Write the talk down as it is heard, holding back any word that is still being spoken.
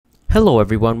Hello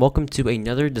everyone, welcome to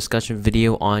another discussion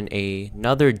video on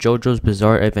another JoJo's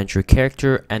Bizarre Adventure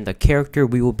character, and the character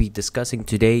we will be discussing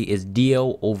today is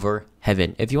DIO over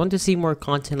Heaven. If you want to see more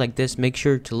content like this, make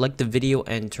sure to like the video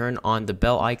and turn on the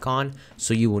bell icon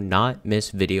so you will not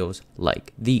miss videos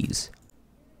like these.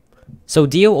 So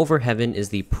DIO over Heaven is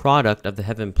the product of the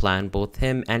Heaven plan both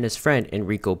him and his friend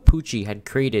Enrico Pucci had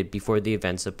created before the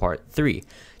events of part 3.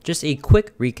 Just a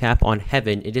quick recap on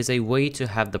Heaven: it is a way to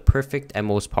have the perfect and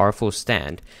most powerful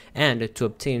stand, and to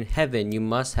obtain Heaven you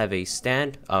must have a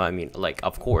stand,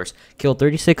 of course, kill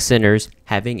 36 sinners,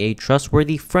 having a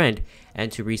trustworthy friend,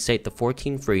 and to recite the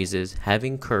 14 phrases,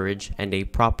 having courage and a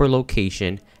proper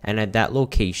location, and at that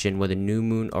location when the new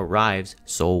moon arrives,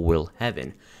 so will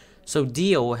Heaven. So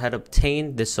DIO had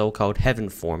obtained the so-called Heaven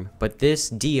form, but this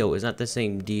DIO is not the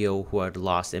same DIO who had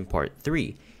lost in part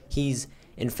 3. He's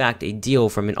in fact a DIO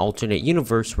from an alternate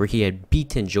universe where he had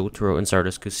beaten Jotaro and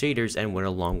Stardust Crusaders and went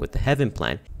along with the Heaven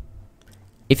plan.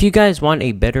 If you guys want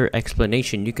a better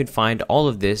explanation, you can find all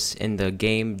of this in the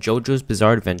game JoJo's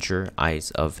Bizarre Adventure Eyes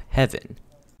of Heaven.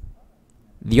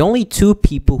 The only two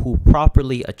people who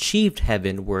properly achieved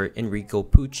Heaven were Enrico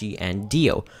Pucci and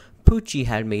DIO. Pucci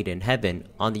had made in Heaven.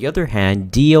 On the other hand,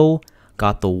 DIO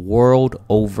got the world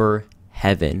over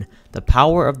Heaven. The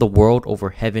power of the world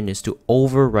over Heaven is to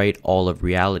overwrite all of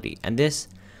reality, and this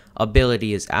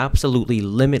ability is absolutely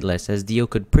limitless, as DIO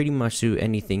could pretty much do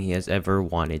anything he has ever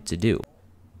wanted to do.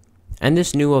 And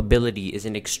this new ability is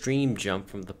an extreme jump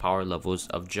from the power levels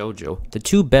of JoJo. The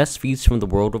two best feats from the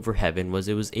world over Heaven was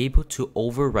it was able to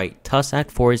overwrite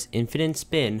Tussac 4's infinite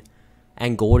spin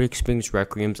and Gold Experience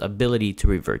Requiem's ability to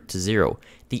revert to 0.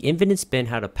 The infinite spin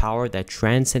had a power that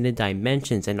transcended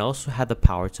dimensions and also had the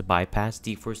power to bypass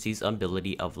D4C's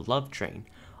ability of Love Train.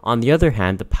 On the other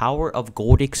hand, the power of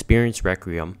Gold Experience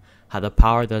Requiem had a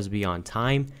power that was beyond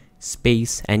time,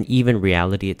 space, and even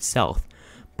reality itself.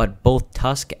 But both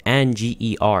Tusk and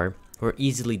GER were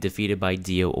easily defeated by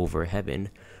DIO over Heaven.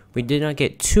 We did not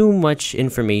get too much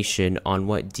information on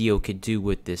what DIO could do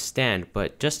with this stand,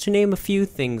 but just to name a few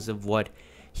things of what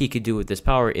he could do with this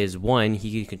power is: 1.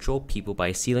 He could control people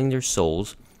by sealing their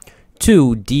souls.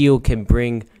 2. DIO can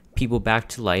bring people back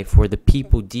to life, where the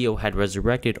people DIO had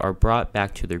resurrected are brought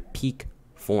back to their peak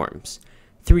forms.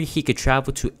 3. He could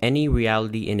travel to any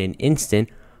reality in an instant.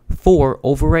 4.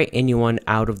 Overwrite anyone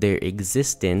out of their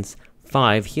existence.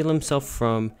 5. Heal himself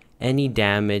from any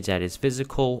damage that is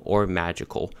physical or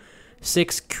magical.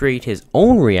 6. Create his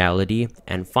own reality.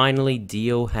 And finally,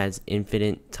 DIO has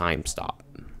infinite time stop.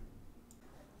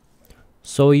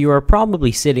 So you are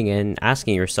probably sitting and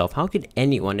asking yourself, how could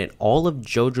anyone in all of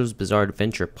JoJo's Bizarre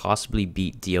Adventure possibly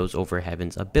beat DIO's over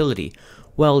Heaven's ability?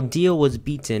 Well, DIO was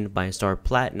beaten by Star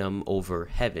Platinum over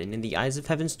Heaven in the Eyes of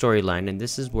Heaven storyline, and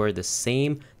this is where the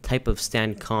same type of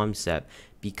stand concept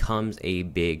becomes a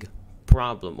big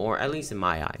problem, or at least in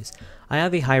my eyes. I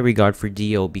have a high regard for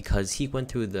DIO because he went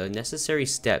through the necessary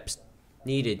steps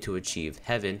needed to achieve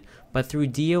Heaven, but through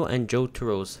DIO and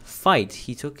Jotaro's fight,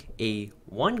 he took a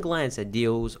one glance at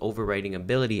DIO's overriding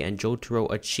ability and Jotaro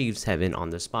achieves Heaven on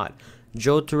the spot.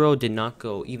 Jotaro did not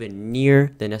go even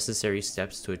near the necessary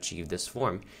steps to achieve this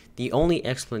form. The only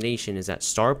explanation is that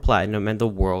Star Platinum and the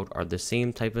world are the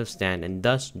same type of stand, and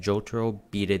thus Jotaro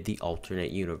beated the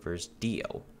alternate universe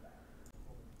DIO.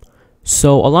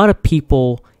 So a lot of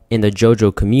people in the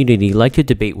JoJo community like to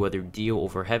debate whether DIO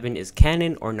over Heaven is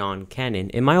canon or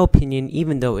non-canon. In my opinion,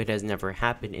 even though it has never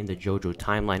happened in the JoJo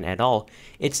timeline at all,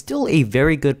 it's still a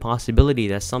very good possibility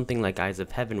that something like Eyes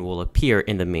of Heaven will appear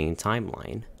in the main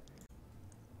timeline.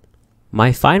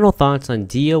 My final thoughts on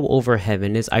DIO over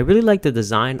Heaven is I really like the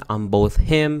design on both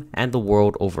him and the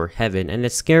world over Heaven, and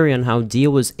it's scary on how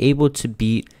DIO was able to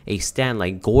beat a stand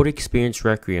like Gold Experience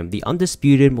Requiem, the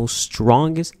undisputed most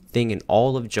strongest thing in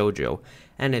all of JoJo.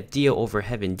 And if DIO over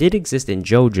Heaven did exist in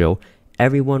JoJo,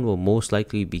 everyone will most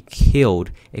likely be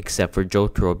killed except for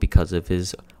Jotaro because of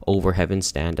his over Heaven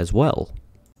stand as well.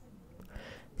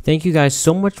 Thank you guys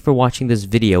so much for watching this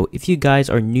video. If you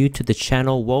guys are new to the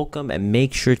channel, welcome, and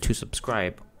make sure to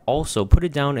subscribe. Also, put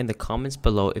it down in the comments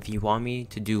below if you want me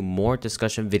to do more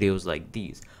discussion videos like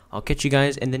these. I'll catch you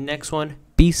guys in the next one.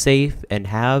 Be safe and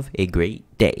have a great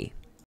day.